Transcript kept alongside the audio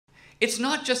it's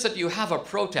not just that you have a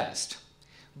protest,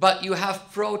 but you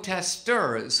have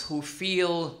protesters who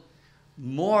feel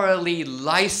morally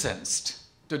licensed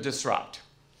to disrupt.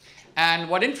 And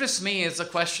what interests me is the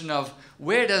question of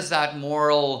where does that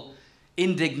moral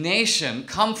indignation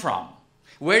come from?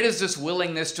 Where does this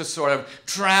willingness to sort of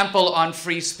trample on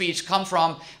free speech come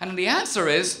from? And the answer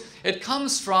is, it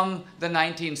comes from the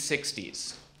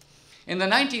 1960s. In the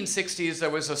 1960s, there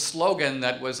was a slogan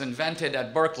that was invented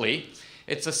at Berkeley.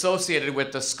 It's associated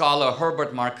with the scholar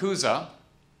Herbert Marcuse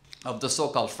of the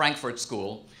so-called Frankfurt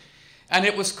School. And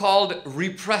it was called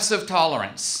repressive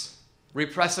tolerance.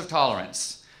 Repressive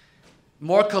tolerance.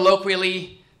 More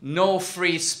colloquially, no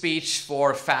free speech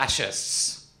for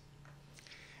fascists.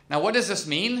 Now, what does this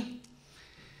mean?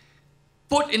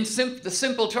 Put in the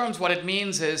simple terms, what it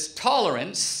means is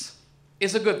tolerance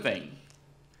is a good thing.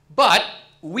 But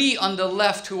we on the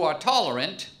left who are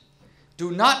tolerant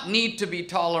do not need to be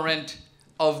tolerant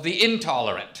of the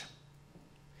intolerant.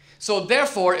 So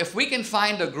therefore, if we can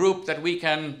find a group that we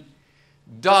can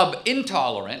dub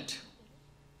intolerant,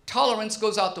 tolerance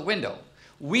goes out the window.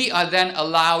 We are then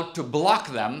allowed to block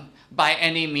them by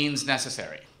any means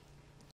necessary.